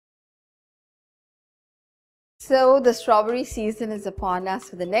So the strawberry season is upon us.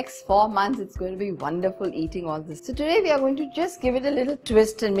 For the next 4 months, it's going to be wonderful eating all this. So today we are going to just give it a little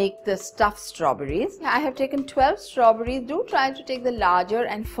twist and make the stuffed strawberries. I have taken 12 strawberries. Do try to take the larger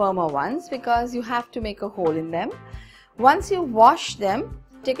and firmer ones because you have to make a hole in them. Once you wash them,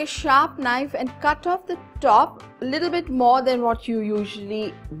 take a sharp knife and cut off the top a little bit more than what you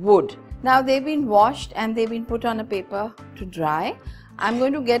usually would. Now they've been washed and they've been put on a paper to dry. I'm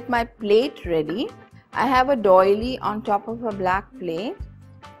going to get my plate ready. I have a doily on top of a black plate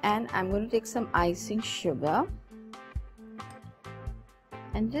and I'm going to take some icing sugar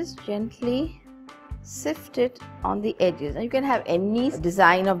and just gently sift it on the edges. Now you can have any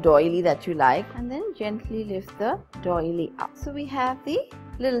design of doily that you like and then gently lift the doily up. So we have the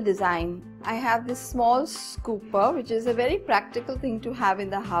little design. I have this small scooper, which is a very practical thing to have in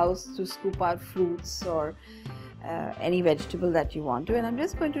the house to scoop out fruits or any vegetable that you want to, and I'm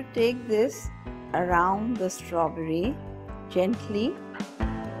just going to take this around the strawberry gently.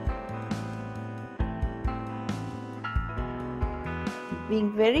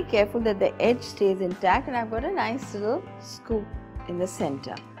 Being very careful that the edge stays intact, and I've got a nice little scoop in the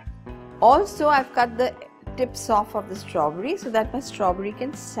center. Also, I've cut the tips off of the strawberry so that my strawberry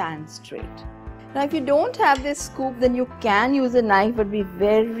can stand straight. Now if you don't have this scoop, then you can use a knife, but be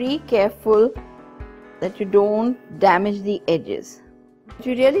very careful that you don't damage the edges.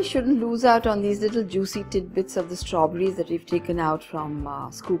 You really shouldn't lose out on these little juicy tidbits of the strawberries that we've taken out from,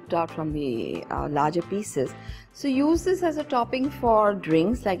 scooped out from the larger pieces. So use this as a topping for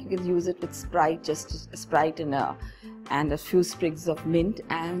drinks, like you can use it with Sprite, just a Sprite and a few sprigs of mint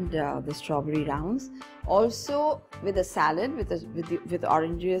and the strawberry rounds. Also with a salad, with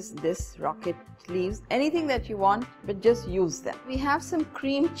oranges, this rocket leaves, anything that you want, but just use them. We have some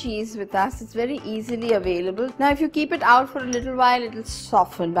cream cheese with us. It's very easily available. Now if you keep it out for a little while, it will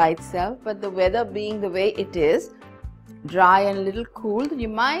soften by itself, but the weather being the way it is, dry and a little cool, you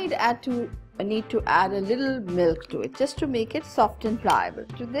might need to add a little milk to it just to make it soft and pliable.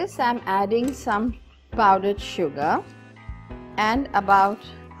 To this I'm adding some powdered sugar and about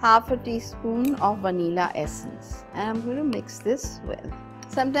half a teaspoon of vanilla essence, and I'm going to mix this well.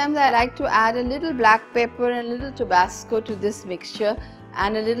 Sometimes I like to add a little black pepper and a little Tabasco to this mixture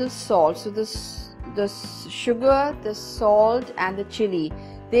and a little salt. So the sugar, the salt and the chili,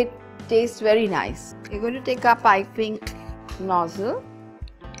 they taste very nice. You're going to take our piping nozzle.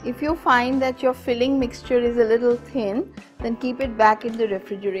 If you find that your filling mixture is a little thin, then keep it back in the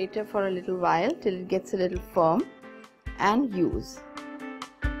refrigerator for a little while till it gets a little firm and use.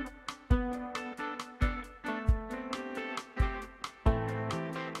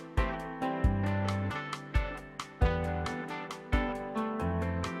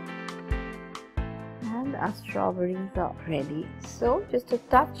 And our strawberries are ready. So just a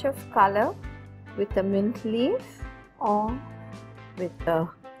touch of color with a mint leaf or with a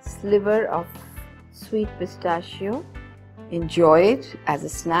sliver of sweet pistachio. Enjoy it as a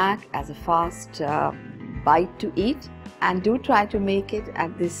snack, as a fast bite to eat, and do try to make it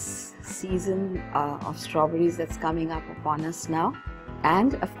at this season of strawberries that's coming up upon us now.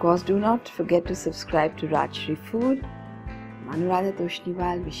 And of course, do not forget to subscribe to Rajshri Food. Annuradha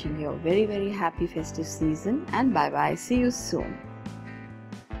Toshniwal wishing you a very, very happy festive season, and bye bye. See you soon.